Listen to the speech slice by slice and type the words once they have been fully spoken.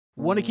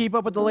Want to keep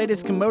up with the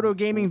latest Camodo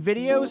gaming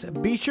videos?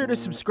 Be sure to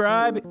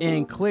subscribe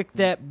and click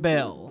that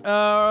bell.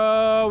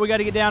 We got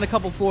to get down a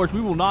couple floors.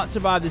 We will not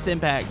survive this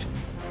impact.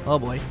 Oh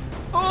boy.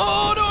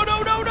 Oh no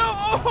no no no!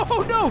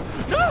 Oh no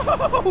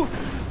no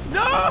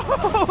no!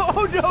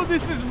 Oh no!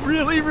 This is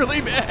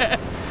really bad.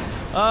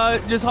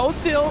 Just hold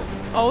still.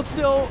 Hold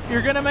still.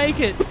 You're gonna make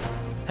it.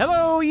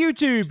 Hello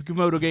YouTube,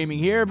 Camodo Gaming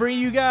here,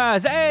 bringing you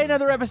guys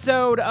another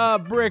episode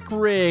of Brick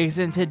Rigs,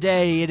 and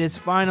today it is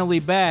finally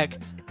back.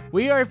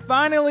 We are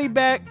finally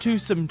back to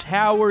some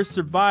tower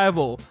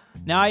survival.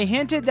 Now, I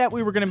hinted that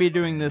we were going to be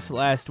doing this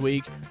last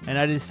week, and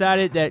I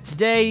decided that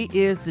today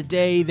is the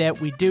day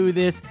that we do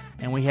this,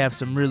 and we have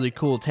some really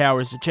cool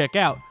towers to check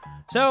out.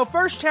 So,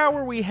 first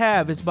tower we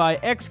have is by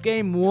X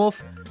Game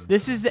Wolf.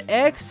 This is the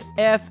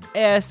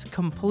XFS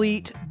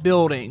Complete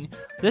Building.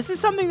 This is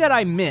something that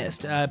I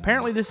missed.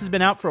 Apparently, this has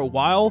been out for a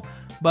while,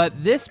 but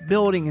this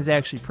building is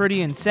actually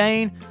pretty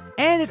insane,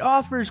 and it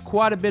offers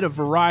quite a bit of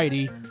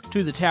variety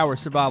to the tower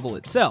survival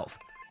itself.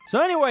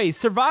 So anyways,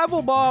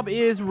 Survival Bob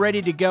is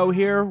ready to go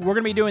here. We're going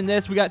to be doing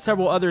this. We got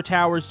several other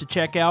towers to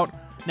check out.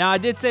 Now, I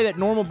did say that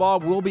Normal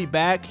Bob will be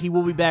back. He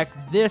will be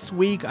back this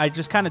week. I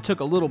just kind of took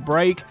a little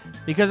break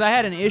because I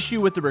had an issue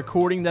with the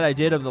recording that I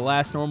did of the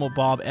last Normal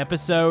Bob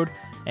episode,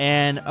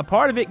 and a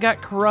part of it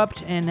got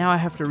corrupt, and now I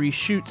have to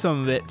reshoot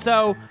some of it.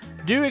 So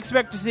do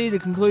expect to see the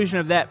conclusion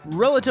of that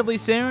relatively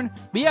soon.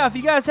 But yeah, if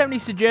you guys have any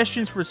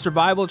suggestions for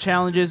survival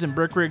challenges and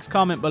brick rigs,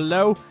 comment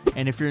below.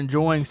 And if you're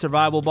enjoying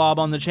Survival Bob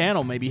on the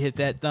channel, maybe hit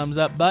that thumbs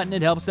up button.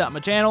 It helps out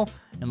my channel.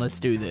 And let's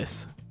do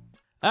this.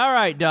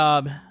 Alright,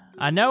 Dob.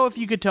 I know if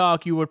you could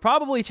talk, you would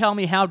probably tell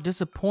me how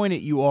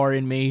disappointed you are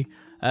in me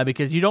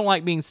because you don't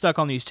like being stuck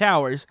on these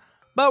towers.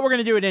 But we're going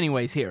to do it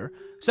anyways here.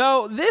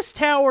 So this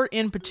tower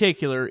in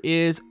particular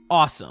is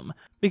awesome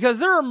because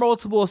there are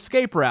multiple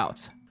escape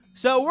routes.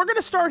 So we're going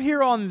to start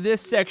here on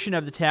this section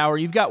of the tower.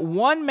 You've got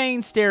one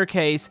main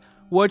staircase,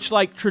 which,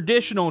 like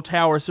traditional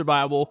tower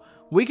survival,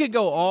 we could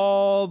go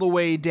all the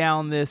way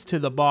down this to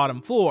the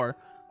bottom floor.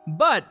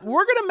 But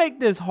we're going to make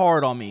this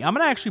hard on me. I'm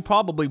going to actually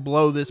probably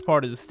blow this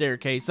part of the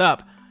staircase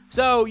up.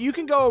 So you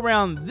can go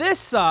around this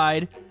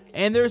side,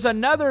 and there's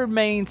another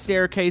main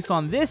staircase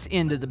on this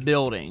end of the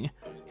building.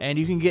 And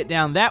you can get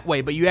down that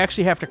way, but you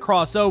actually have to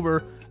cross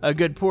over a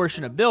good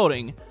portion of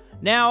building.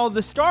 Now,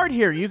 the start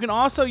here, you can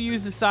also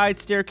use the side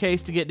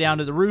staircase to get down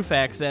to the roof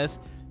access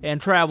and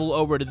travel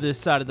over to this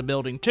side of the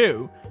building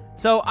too.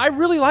 So I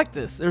really like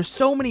this. There's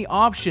so many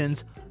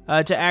options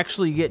to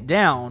actually get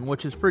down,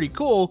 which is pretty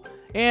cool.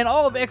 And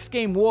all of X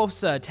Game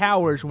Wolf's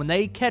towers, when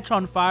they catch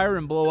on fire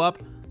and blow up,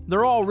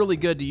 they're all really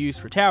good to use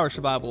for tower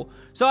survival.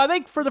 So I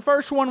think for the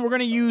first one, we're going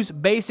to use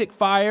basic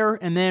fire,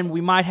 and then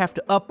we might have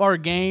to up our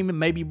game and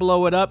maybe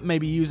blow it up,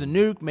 maybe use a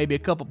nuke, maybe a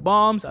couple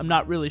bombs. I'm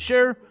not really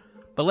sure,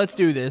 but let's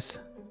do this.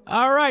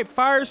 Alright,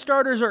 fire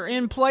starters are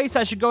in place.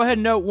 I should go ahead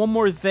and note one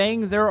more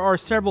thing. There are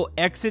several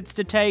exits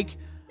to take.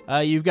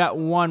 You've got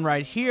one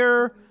right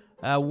here,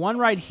 one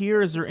right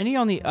here. Is there any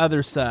on the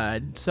other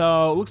side?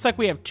 So, it looks like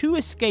we have 2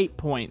 escape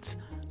points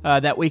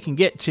that we can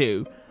get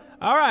to.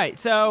 Alright,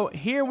 so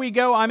here we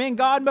go. I'm in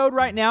God mode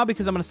right now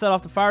because I'm going to set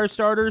off the fire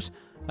starters.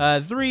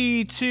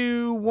 3,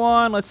 2,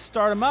 1, let's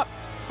start them up.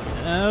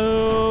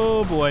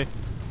 Oh boy.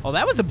 Oh,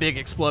 that was a big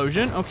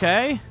explosion.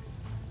 Okay.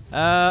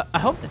 I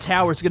hope the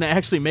tower's going to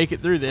actually make it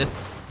through this.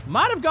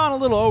 Might have gone a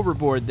little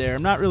overboard there.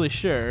 I'm not really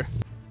sure.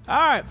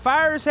 Alright,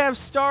 fires have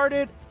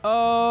started.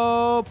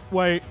 Oh,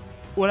 wait.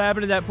 What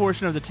happened to that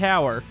portion of the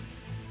tower?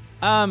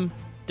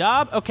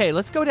 Dob? Okay,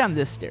 let's go down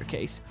this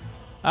staircase.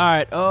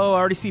 Alright, oh, I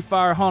already see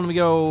fire. Hold on, let me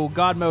go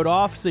God mode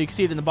off so you can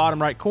see it in the bottom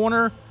right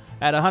corner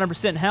at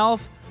 100%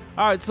 health.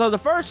 Alright, so the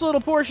first little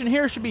portion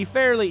here should be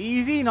fairly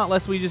easy, not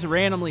unless we just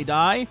randomly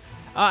die.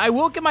 I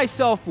will give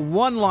myself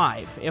 1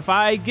 life. If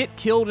I get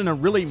killed in a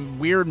really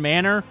weird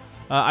manner,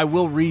 I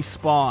will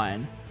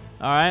respawn.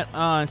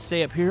 Alright,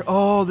 stay up here.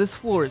 Oh, this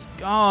floor is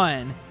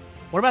gone.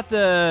 What about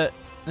is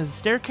the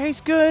staircase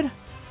good?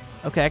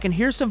 Okay, I can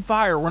hear some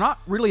fire. We're not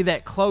really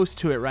that close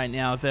to it right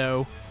now,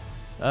 though.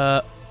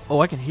 Oh,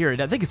 I can hear it.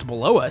 I think it's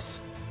below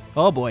us.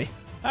 Oh, boy.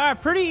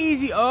 Alright, pretty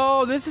easy.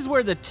 Oh, this is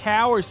where the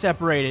tower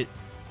separated.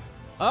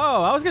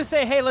 Oh, I was going to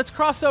say, hey, let's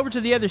cross over to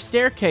the other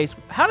staircase.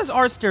 How does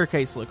our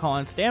staircase look? Hold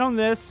on, stand on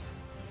this.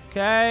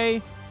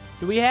 Okay.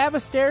 Do we have a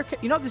staircase?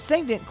 You know, this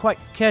thing didn't quite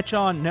catch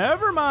on.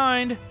 Never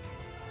mind.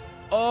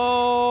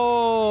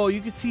 Oh,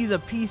 you can see the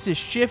pieces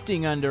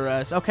shifting under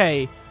us.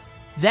 Okay,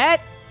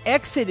 that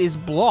exit is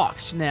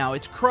blocked now.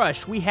 It's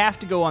crushed. We have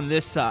to go on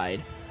this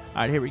side.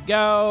 All right, here we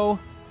go.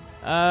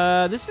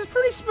 This is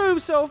pretty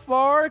smooth so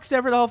far,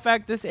 except for the whole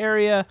fact this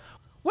area...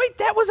 Wait,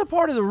 that was a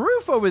part of the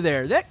roof over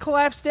there. That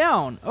collapsed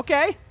down.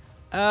 Okay.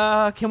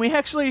 Can we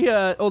actually...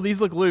 oh, these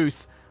look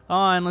loose.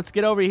 On, let's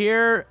get over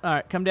here. All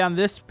right, come down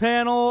this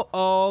panel.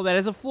 Oh, that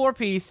is a floor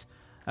piece.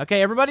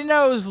 Okay, everybody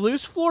knows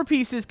loose floor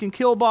pieces can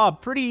kill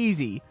Bob pretty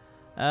easy.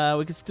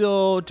 We can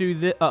still do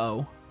this.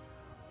 Uh-oh.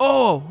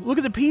 Oh, look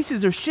at the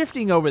pieces. They're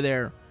shifting over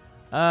there.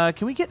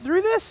 Can we get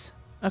through this?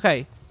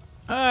 Okay.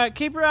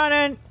 Keep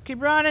running.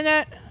 Keep running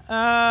it.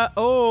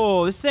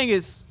 Oh, this thing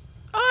is...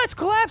 Oh, it's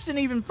collapsing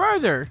even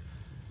further.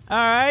 All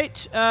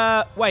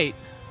right. Wait.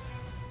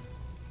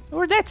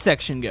 Where'd that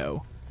section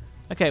go?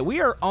 Okay,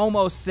 we are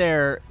almost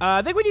there.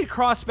 I think we need to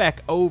cross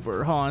back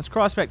over. Hold on, let's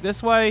cross back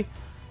this way.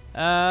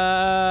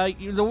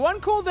 The one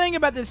cool thing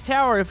about this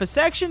tower, if a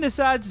section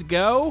decides to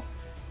go,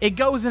 it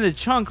goes in a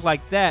chunk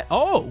like that.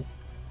 Oh,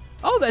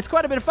 that's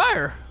quite a bit of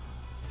fire.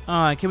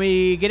 Can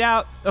we get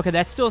out? Okay,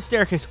 that's still a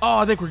staircase. Oh,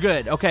 I think we're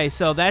good. Okay,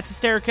 so that's a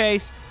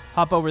staircase.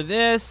 Hop over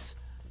this.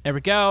 There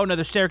we go.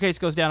 Another staircase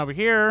goes down over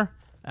here.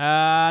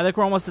 I think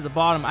we're almost at the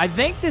bottom. I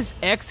think this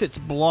exit's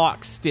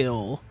blocked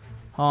still.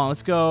 Hold on,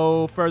 let's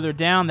go further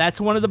down.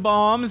 That's one of the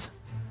bombs.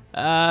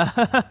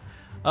 Uh-oh.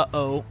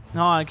 Hold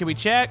on, can we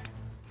check?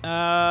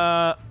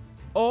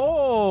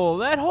 Oh,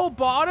 that whole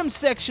bottom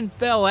section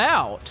fell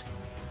out.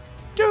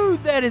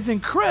 Dude, that is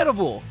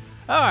incredible.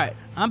 All right,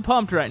 I'm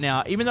pumped right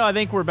now, even though I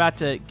think we're about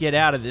to get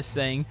out of this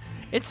thing.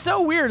 It's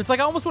so weird. It's like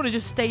I almost want to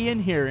just stay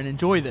in here and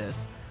enjoy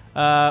this.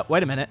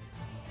 Wait a minute.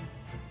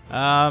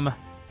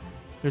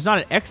 There's not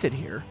an exit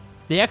here.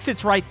 The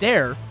exit's right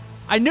there.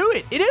 I knew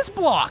it. It is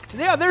blocked.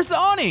 Yeah, there's the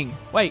awning.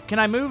 Wait, can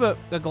I move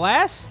a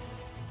glass?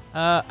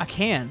 I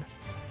can.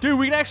 Dude,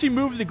 we can actually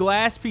move the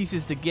glass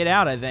pieces to get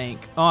out, I think.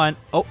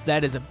 Oh,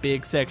 that is a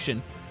big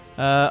section.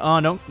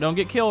 Don't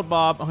get killed,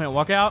 Bob. Okay,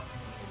 walk out.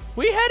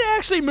 We had to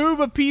actually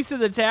move a piece of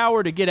the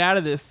tower to get out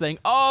of this thing.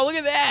 Oh, look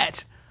at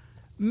that.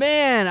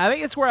 Man, I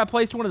think it's where I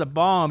placed one of the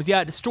bombs.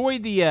 Yeah, it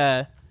destroyed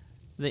the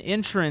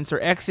entrance or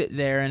exit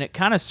there, and it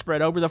kind of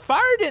spread over. The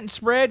fire didn't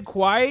spread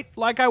quite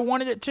like I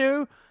wanted it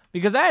to,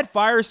 because I had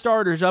fire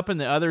starters up in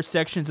the other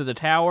sections of the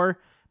tower,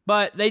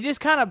 but they just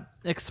kind of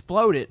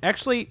exploded.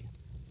 Actually,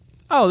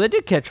 oh, they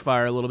did catch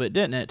fire a little bit,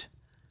 didn't it?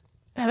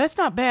 Yeah, that's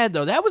not bad,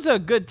 though. That was a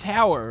good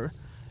tower.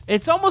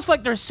 It's almost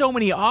like there's so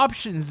many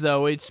options,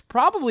 though. It's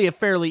probably a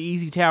fairly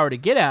easy tower to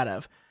get out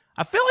of.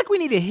 I feel like we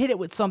need to hit it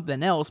with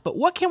something else, but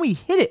what can we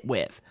hit it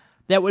with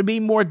that would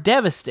be more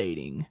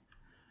devastating?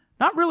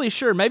 Not really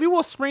sure. Maybe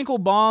we'll sprinkle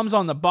bombs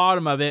on the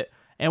bottom of it,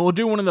 and we'll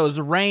do one of those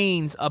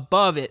rains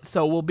above it,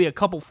 so we'll be a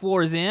couple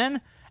floors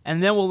in,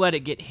 and then we'll let it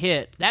get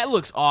hit. That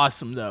looks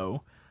awesome,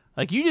 though.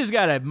 Like, you just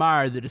gotta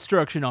admire the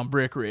destruction on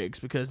brick rigs,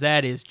 because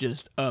that is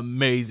just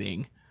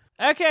amazing.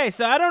 Okay,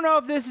 so I don't know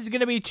if this is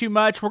gonna be too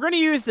much. We're gonna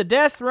use the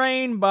Death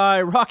Rain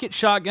by Rocket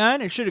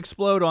Shotgun. It should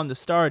explode on the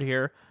start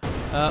here.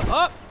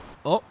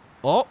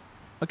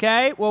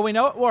 Okay, well, we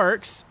know it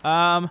works.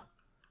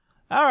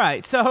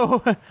 Alright,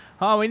 so,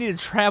 we need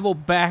to travel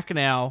back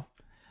now.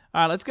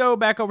 Alright, let's go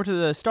back over to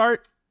the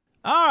start.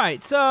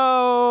 Alright,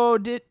 so,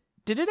 did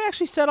it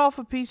actually set off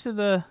a piece of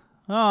the...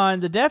 Oh,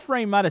 and the Death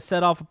Rain might have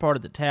set off a part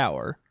of the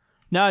tower.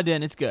 No, it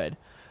didn't. It's good.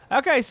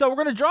 Okay, so we're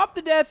going to drop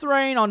the Death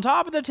Rain on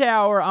top of the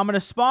tower. I'm going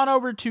to spawn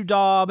over to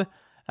Dob.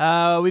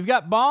 We've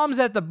got bombs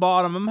at the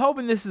bottom. I'm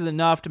hoping this is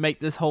enough to make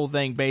this whole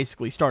thing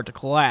basically start to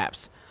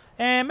collapse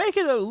and make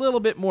it a little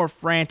bit more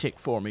frantic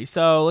for me.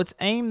 So let's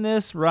aim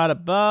this right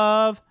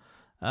above.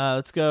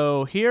 Let's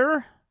go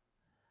here.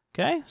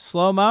 Okay,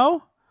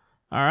 slow-mo.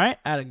 All right,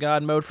 out of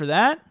God mode for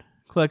that.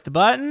 Click the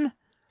button.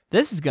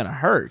 This is going to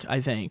hurt,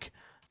 I think.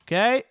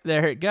 Okay,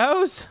 there it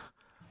goes.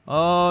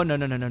 Oh,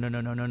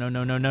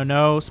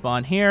 no.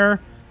 Spawn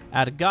here.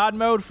 Out of God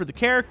mode for the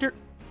character.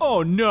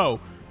 Oh, no.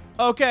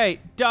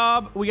 Okay,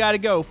 Dob, we got to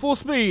go. Full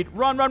speed.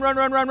 Run. We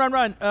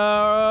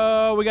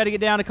got to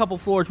get down a couple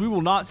floors. We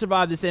will not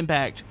survive this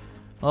impact.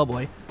 Oh,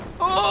 boy.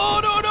 Oh,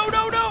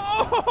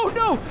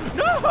 no.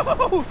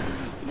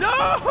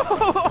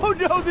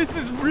 No, this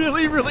is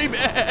really, really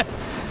bad.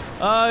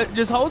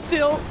 Just hold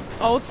still.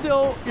 Hold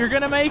still. You're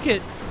going to make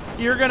it.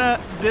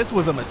 This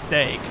was a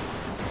mistake.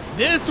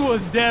 This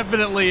was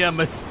definitely a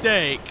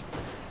mistake.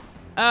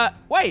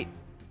 Wait.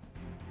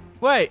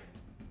 Where'd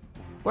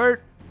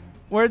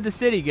the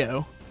city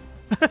go?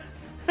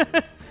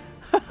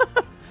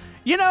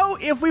 You know,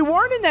 if we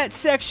weren't in that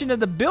section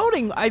of the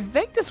building, I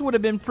think this would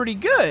have been pretty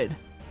good.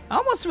 I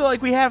almost feel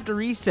like we have to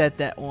reset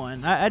that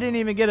one. I didn't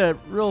even get a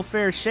real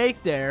fair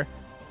shake there.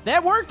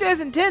 That worked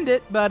as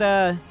intended, but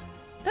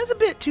that's a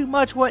bit too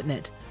much, wasn't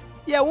it?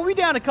 Yeah, we'll be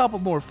down a couple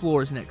more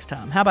floors next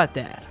time. How about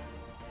that?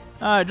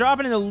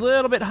 Dropping it a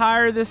little bit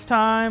higher this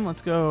time.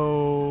 Let's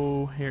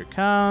go. Here it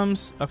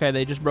comes. Okay,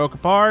 they just broke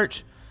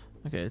apart.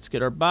 Okay, let's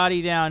get our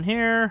body down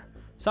here.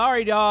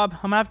 Sorry, Dob.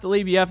 I'm going to have to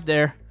leave you up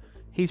there.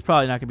 He's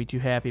probably not going to be too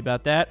happy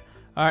about that.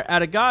 All right,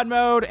 out of God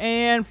mode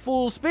and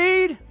full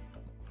speed.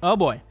 Oh,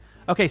 boy.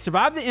 Okay,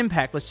 survive the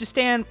impact. Let's just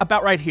stand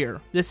about right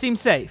here. This seems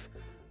safe.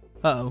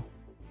 Uh-oh.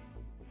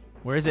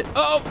 Where is it?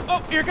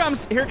 Oh, here it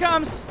comes. Here it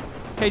comes.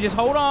 Okay, just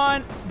hold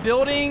on.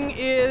 Building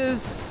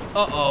is...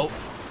 Uh-oh.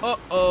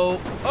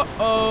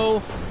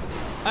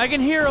 I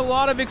can hear a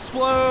lot of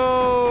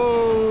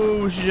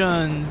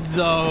explosions.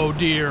 Oh,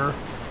 dear.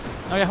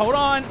 Okay, hold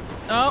on.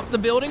 Oh, the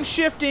building's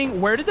shifting.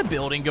 Where did the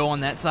building go on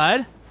that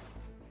side?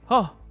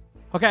 Oh,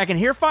 okay, I can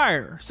hear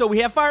fire. So we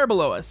have fire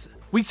below us.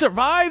 We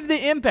survived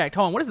the impact.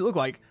 Hold on, what does it look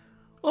like?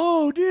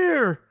 Oh,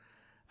 dear.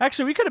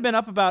 Actually, we could have been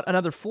up about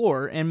another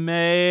floor and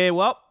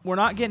well, we're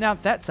not getting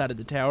out that side of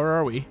the tower,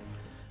 are we?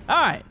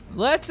 Alright,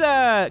 let's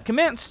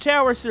commence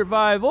tower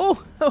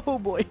survival. Oh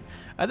boy,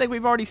 I think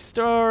we've already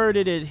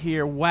started it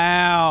here.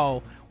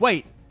 Wow.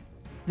 Wait,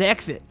 the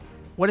exit.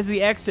 What does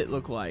the exit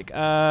look like?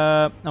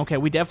 Okay,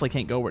 we definitely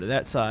can't go over to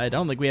that side. I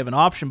don't think we have an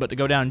option but to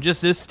go down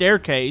just this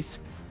staircase.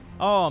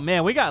 Oh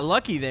man, we got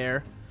lucky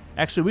there.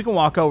 Actually, we can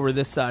walk over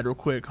this side real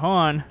quick. Hold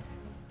on.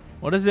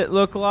 What does it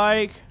look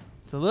like?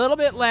 It's a little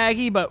bit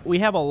laggy, but we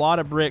have a lot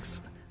of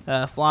bricks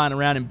flying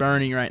around and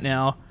burning right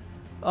now.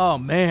 Oh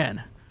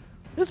man.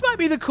 This might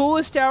be the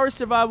coolest tower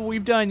survival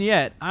we've done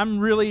yet. I'm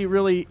really,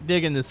 really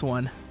digging this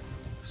one.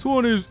 This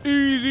one is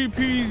easy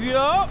peasy.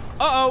 Oh,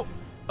 uh-oh.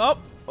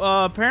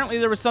 Oh, apparently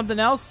there was something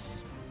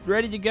else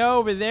ready to go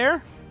over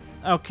there.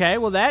 Okay,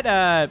 well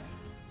that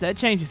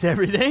changes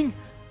everything.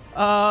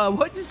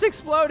 What just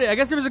exploded? I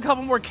guess there was a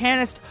couple more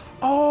canisters.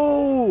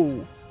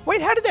 Oh!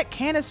 Wait, how did that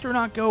canister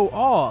not go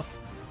off?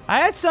 I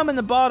had some in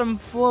the bottom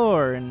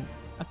floor, and...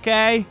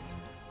 Okay.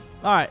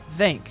 Alright,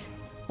 think.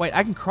 Wait,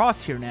 I can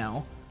cross here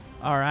now.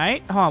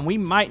 Alright, hold on, we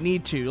might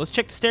need to. Let's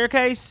check the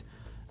staircase.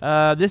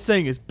 This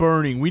thing is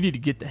burning. We need to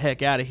get the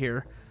heck out of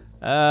here.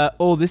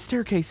 Oh, this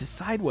staircase is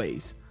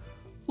sideways.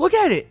 Look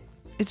at it.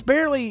 It's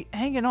barely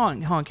hanging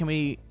on. Hold on, can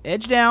we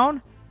edge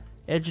down?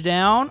 Edge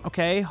down.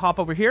 Okay, hop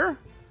over here.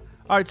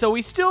 Alright, so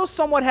we still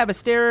somewhat have a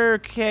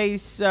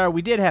staircase.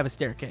 We did have a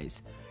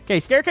staircase. Okay,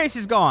 staircase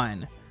is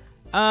gone.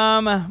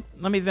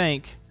 Let me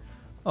think.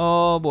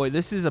 Oh boy,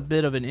 this is a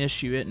bit of an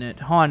issue, isn't it?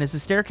 Hold on, is the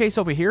staircase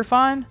over here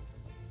fine?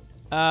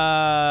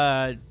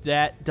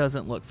 That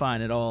doesn't look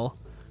fine at all.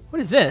 What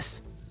is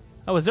this?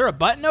 Oh, is there a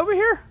button over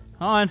here?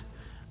 Hold on.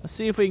 Let's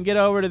see if we can get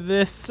over to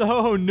this.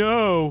 Oh,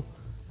 no.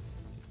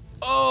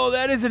 Oh,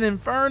 that is an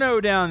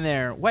inferno down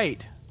there.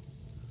 Wait.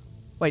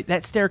 Wait,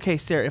 that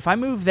staircase there. If I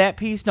move that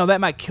piece... No,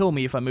 that might kill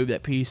me if I move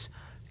that piece.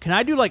 Can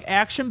I do, like,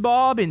 action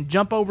Bob and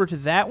jump over to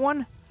that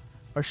one?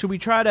 Or should we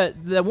try to...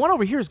 The one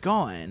over here is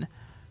gone.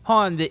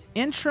 Hold on, the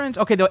entrance...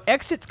 Okay, the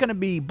exit's going to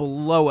be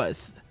below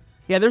us.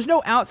 Yeah, there's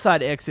no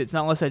outside exits,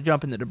 not unless I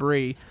jump in the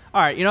debris.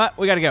 All right, you know what?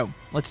 We got to go.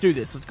 Let's do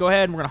this. Let's go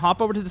ahead and we're going to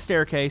hop over to the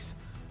staircase.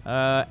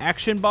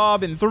 Action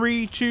Bob in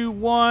 3, 2,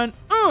 1.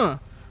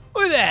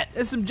 Look at that.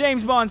 There's some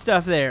James Bond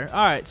stuff there.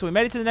 All right, so we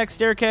made it to the next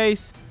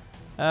staircase.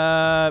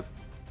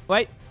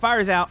 Wait,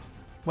 fire's out.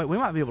 Wait, we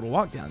might be able to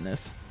walk down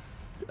this.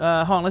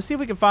 Hold on, let's see if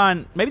we can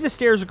find... Maybe the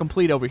stairs are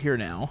complete over here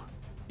now.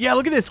 Yeah,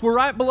 look at this. We're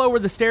right below where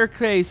the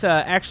staircase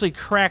actually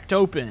cracked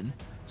open.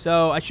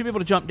 So I should be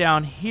able to jump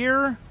down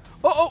here.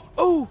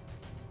 Oh,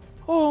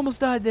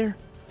 almost died there.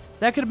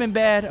 That could have been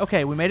bad.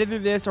 Okay, we made it through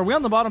this. Are we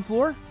on the bottom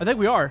floor? I think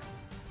we are.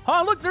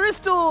 Oh, look, there is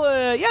still,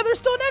 yeah, there's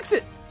still an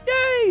exit.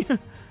 Yay!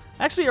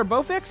 Actually, are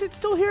both exits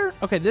still here?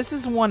 Okay, this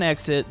is one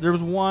exit. There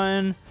was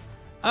one.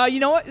 You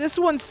know what? This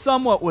one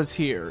somewhat was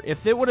here.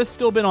 If it would have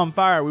still been on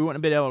fire, we wouldn't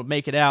have been able to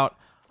make it out.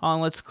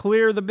 Let's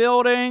clear the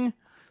building.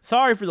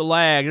 Sorry for the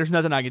lag. There's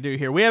nothing I can do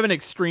here. We have an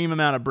extreme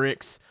amount of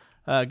bricks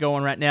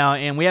going right now,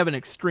 and we have an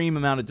extreme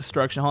amount of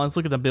destruction. Let's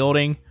look at the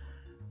building.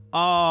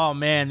 Oh,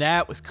 man,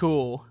 that was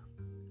cool.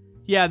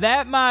 Yeah,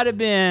 that might have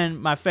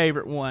been my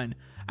favorite one.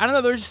 I don't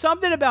know, there's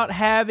something about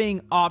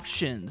having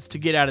options to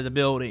get out of the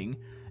building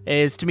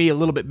is, to me, a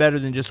little bit better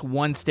than just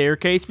one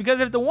staircase, because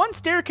if the one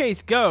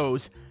staircase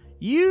goes,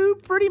 you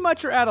pretty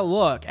much are out of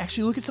luck.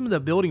 Actually, look at some of the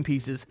building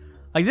pieces.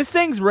 Like, this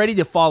thing's ready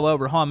to fall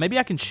over. Hold on, maybe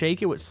I can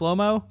shake it with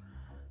slow-mo.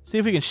 See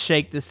if we can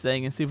shake this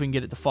thing and see if we can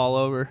get it to fall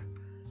over.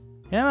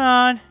 Come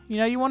on, you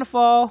know you want to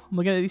fall. I'm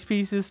looking at these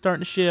pieces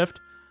starting to shift.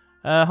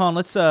 Hold on,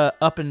 let's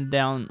up and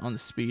down on the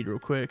speed real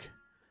quick.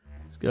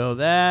 Let's go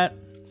that.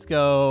 Let's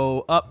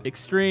go up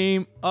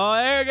extreme. Oh,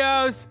 there it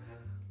goes.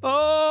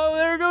 Oh,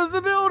 there goes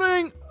the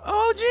building.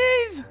 Oh,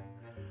 jeez.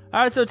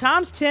 All right, so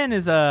times 10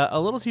 is a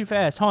little too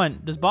fast. Hold on,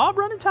 does Bob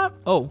run in time?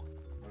 Oh,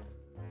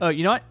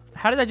 you know what?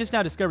 How did I just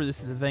now discover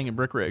this is a thing in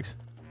brick rigs?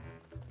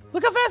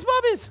 Look how fast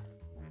Bob is.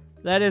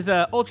 That is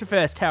ultra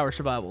fast tower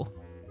survival.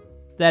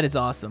 That is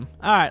awesome.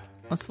 All right,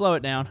 let's slow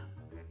it down.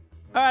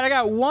 All right, I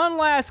got one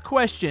last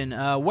question.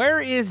 Where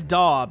is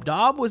Dob?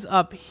 Dob was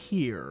up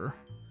here.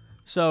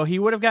 So he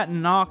would have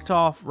gotten knocked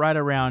off right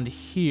around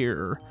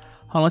here.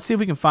 Hold on, let's see if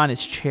we can find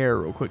his chair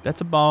real quick.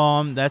 That's a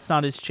bomb. That's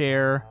not his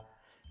chair.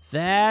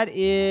 That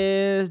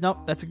is...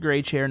 Nope, that's a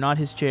gray chair. Not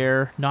his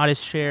chair. Not his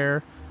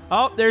chair.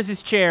 Oh, there's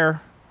his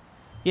chair.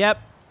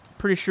 Yep.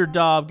 Pretty sure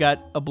Dob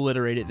got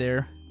obliterated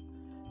there.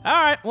 All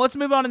right, well, let's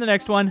move on to the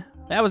next one.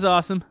 That was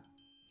awesome.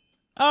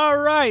 All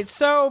right,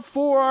 so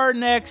for our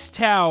next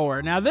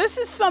tower. Now, this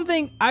is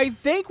something, I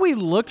think we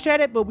looked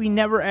at it, but we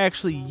never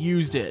actually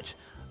used it.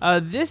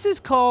 This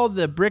is called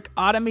the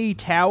Brickotomy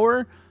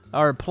Tower,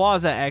 or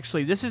Plaza,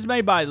 actually. This is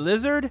made by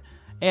Lizard,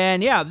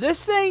 and yeah,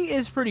 this thing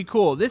is pretty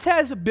cool. This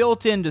has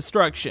built-in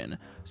destruction,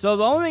 so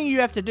the only thing you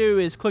have to do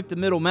is click the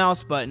middle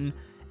mouse button,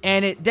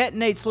 and it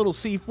detonates little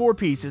C4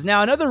 pieces.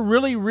 Now, another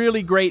really,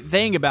 really great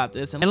thing about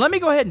this, and let me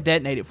go ahead and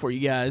detonate it for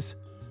you guys.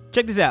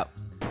 Check this out.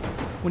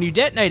 When you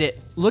detonate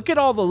it, look at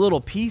all the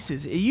little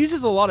pieces. It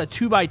uses a lot of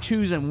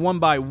 2x2s and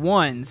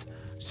 1x1s,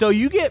 so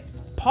you get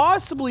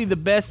possibly the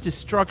best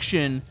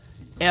destruction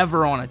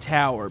ever on a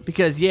tower.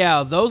 Because,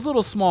 yeah, those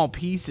little small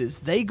pieces,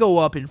 they go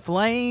up in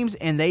flames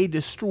and they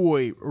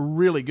destroy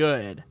really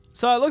good.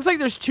 So it looks like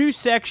there's 2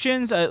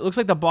 sections. It looks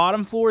like the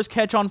bottom floors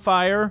catch on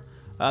fire.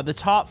 The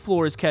top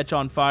floors catch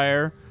on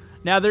fire.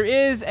 Now, there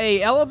is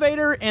a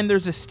elevator and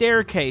there's a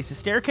staircase. The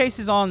staircase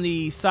is on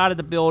the side of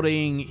the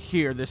building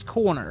here, this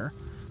corner.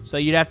 So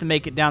you'd have to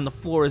make it down the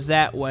floors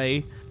that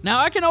way. Now,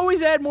 I can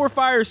always add more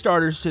fire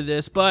starters to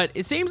this, but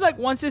it seems like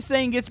once this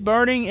thing gets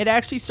burning, it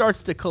actually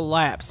starts to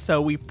collapse.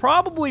 So we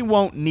probably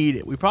won't need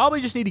it. We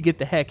probably just need to get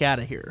the heck out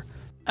of here.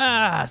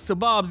 So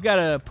Bob's got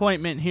an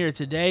appointment here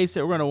today,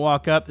 so we're going to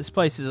walk up. This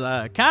place is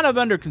kind of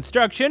under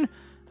construction.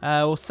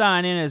 We'll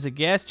sign in as a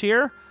guest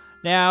here.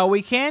 Now,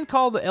 we can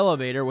call the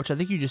elevator, which I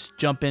think you just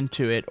jump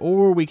into it,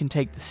 or we can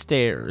take the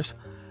stairs.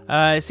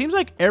 It seems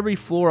like every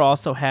floor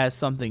also has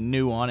something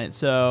new on it,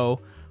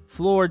 so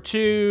floor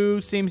 2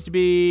 seems to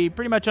be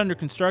pretty much under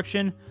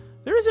construction.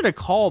 There isn't a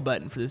call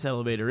button for this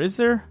elevator, is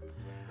there?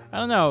 I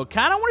don't know.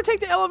 Kind of want to take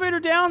the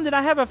elevator down. Did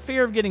I have a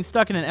fear of getting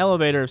stuck in an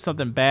elevator if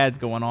something bad's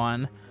going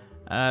on?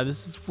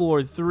 This is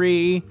floor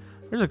 3.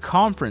 There's a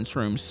conference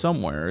room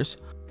somewheres.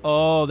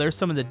 Oh, there's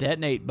some of the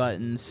detonate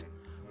buttons.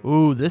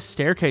 Ooh, this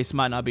staircase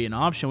might not be an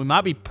option. We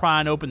might be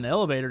prying open the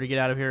elevator to get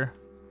out of here.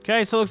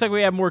 Okay, so it looks like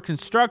we have more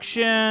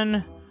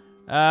construction.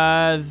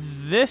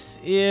 This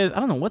is... I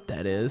don't know what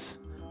that is.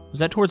 Was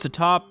that towards the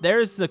top?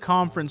 There's the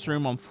conference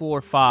room on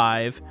floor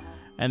 5.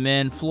 And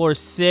then floor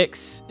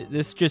 6,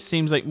 this just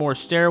seems like more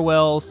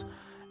stairwells.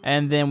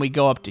 And then we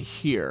go up to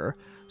here.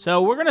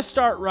 So we're going to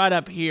start right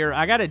up here.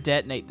 I got to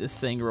detonate this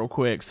thing real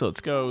quick. So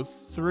let's go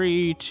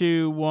 3,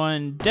 2,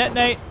 1,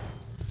 detonate.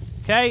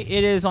 Okay,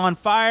 it is on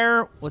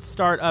fire. Let's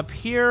start up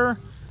here.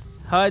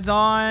 HUD's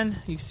on.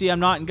 You can see I'm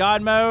not in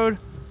God mode.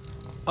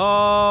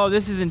 Oh,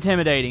 this is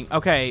intimidating.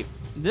 Okay,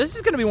 this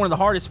is going to be one of the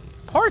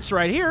hardest parts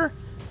right here.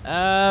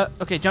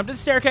 Okay, jump to the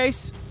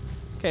staircase.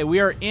 Okay, we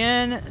are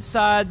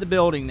inside the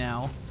building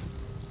now.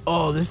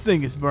 Oh, this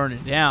thing is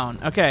burning down.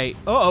 Okay.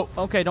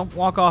 Okay, don't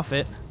walk off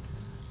it.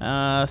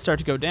 Start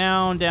to go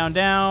down, down,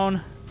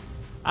 down.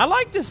 I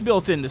like this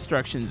built-in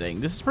destruction thing.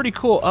 This is pretty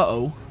cool.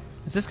 Uh-oh.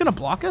 Is this going to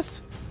block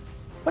us?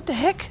 What the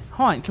heck?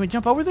 Hold on, can we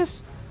jump over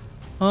this?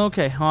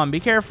 Okay, hold on, be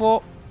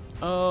careful.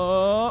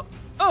 We're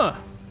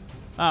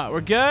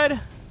good.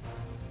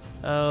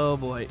 Oh,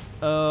 boy.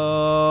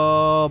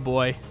 Oh,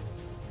 boy.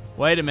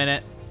 Wait a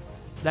minute.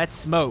 That's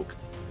smoke.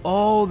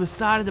 Oh, the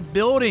side of the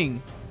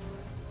building.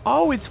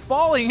 Oh, it's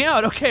falling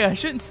out. Okay, I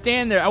shouldn't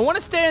stand there. I want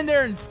to stand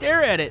there and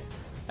stare at it.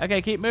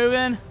 Okay, keep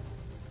moving.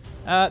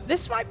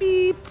 This might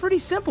be pretty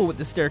simple with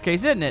the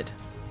staircase, isn't it?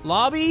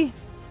 Lobby.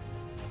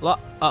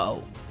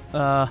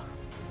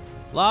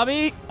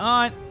 Lobby,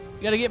 on.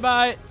 You gotta get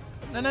by it.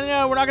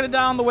 No, we're not gonna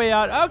die on the way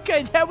out.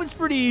 Okay, that was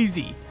pretty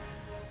easy.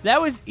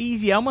 That was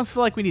easy. I almost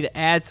feel like we need to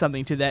add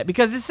something to that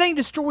because this thing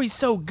destroys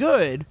so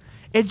good.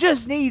 It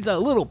just needs a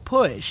little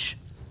push.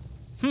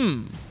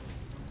 Do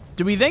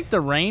we think the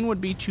rain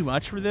would be too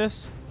much for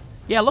this?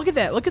 Yeah, look at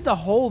that. Look at the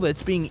hole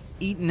that's being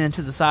eaten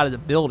into the side of the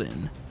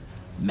building.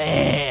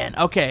 Man,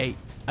 okay.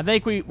 I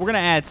think we're gonna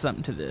add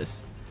something to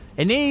this.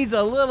 It needs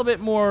a little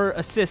bit more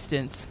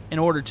assistance in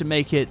order to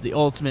make it the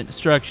ultimate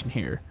destruction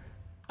here.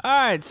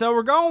 Alright, so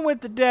we're going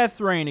with the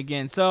death rain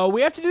again. So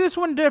we have to do this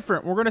one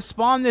different. We're going to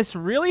spawn this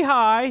really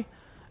high.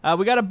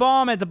 We got a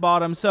bomb at the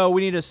bottom, so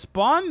we need to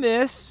spawn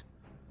this.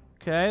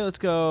 Okay, let's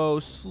go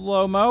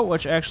slow-mo,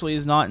 which actually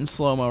is not in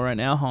slow-mo right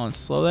now. Hold on,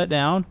 slow that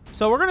down.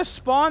 So we're going to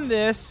spawn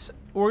this.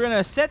 We're going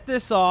to set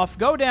this off,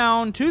 go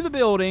down to the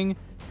building,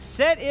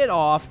 set it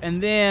off,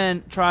 and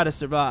then try to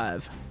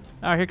survive.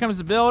 Alright, here comes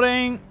the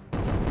building.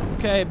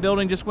 Okay,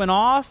 building just went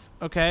off.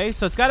 Okay,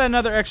 so it's got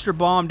another extra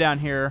bomb down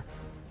here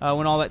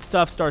when all that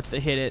stuff starts to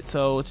hit it.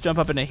 So let's jump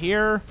up into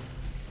here.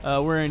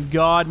 We're in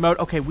God mode.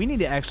 Okay, we need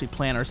to actually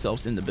plant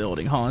ourselves in the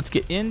building. Hold on, let's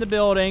get in the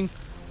building.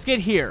 Let's get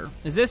here.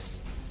 Is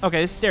this... Okay,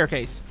 this is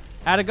staircase.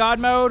 Out of God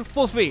mode,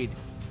 full speed.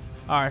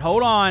 All right,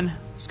 hold on.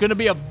 It's going to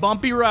be a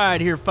bumpy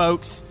ride here,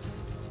 folks.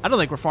 I don't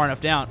think we're far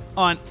enough down.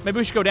 On, maybe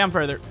we should go down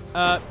further.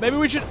 Maybe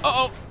we should...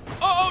 Uh-oh.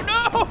 Uh-oh,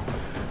 no!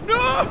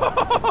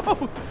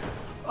 No!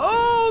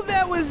 Oh,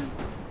 that was,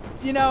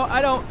 you know,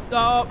 I don't,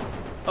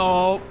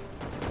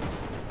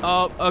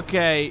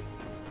 okay.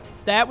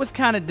 That was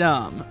kind of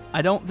dumb.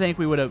 I don't think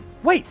we would have,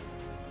 wait,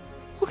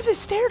 look at this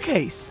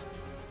staircase.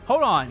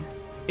 Hold on.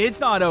 It's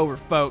not over,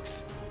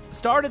 folks.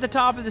 Start at the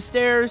top of the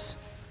stairs,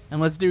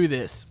 and let's do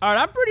this. All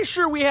right, I'm pretty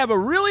sure we have a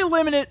really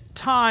limited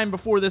time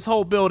before this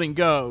whole building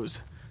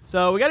goes.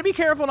 So we got to be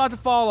careful not to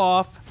fall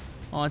off.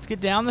 Well, let's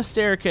get down the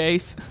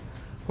staircase.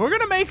 We're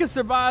going to make a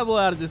survival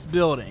out of this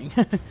building.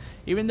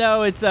 Even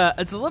though it's a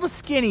little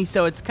skinny,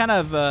 so it's kind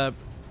of, I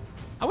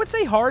would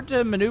say hard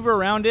to maneuver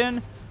around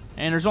in.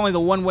 And there's only the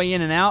one way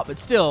in and out, but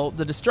still,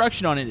 the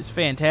destruction on it is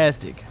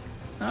fantastic.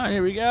 All right,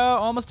 here we go.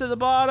 Almost to the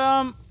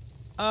bottom.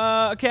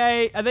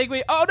 Okay, I think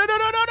we... Oh,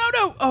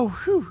 no. Oh,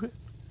 whew.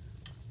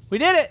 We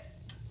did it.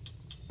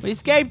 We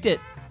escaped it.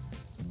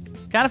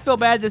 Kind of feel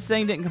bad this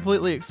thing didn't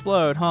completely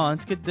explode. Huh,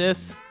 let's get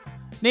this.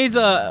 Needs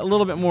a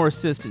little bit more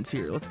assistance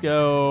here. Let's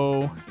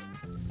go...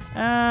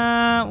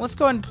 Let's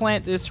go ahead and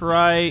plant this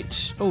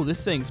right. Oh,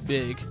 this thing's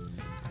big.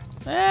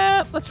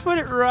 Let's put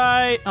it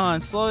right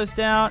on. Slow this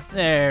down.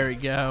 There we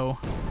go.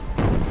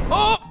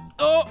 Oh.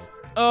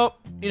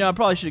 You know, I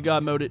probably should have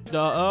God mode it.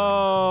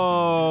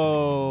 Oh.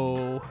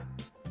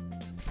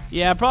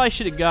 Yeah, I probably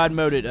should have God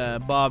moded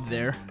Bob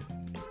there.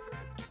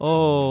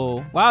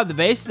 Oh. Wow, the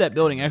base of that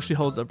building actually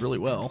holds up really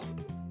well.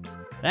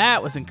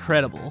 That was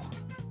incredible.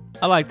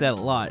 I like that a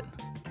lot.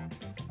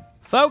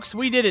 Folks,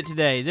 we did it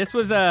today. This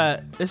was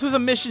a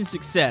mission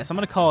success. I'm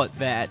going to call it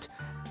that.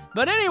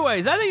 But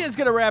anyways, I think it's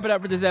going to wrap it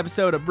up for this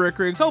episode of Brick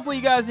Rigs. Hopefully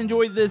you guys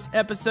enjoyed this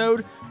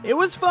episode. It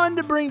was fun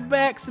to bring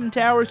back some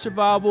tower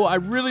survival. I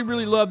really,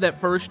 really love that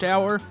first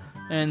tower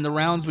and the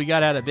rounds we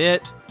got out of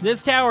it.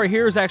 This tower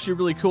here is actually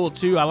really cool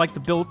too. I like the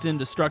built-in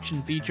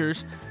destruction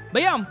features.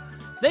 But yeah,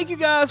 thank you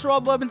guys for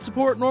all the love and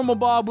support. Normal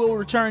Bob will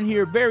return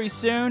here very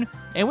soon.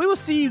 And we will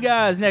see you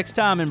guys next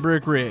time in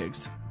Brick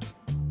Rigs.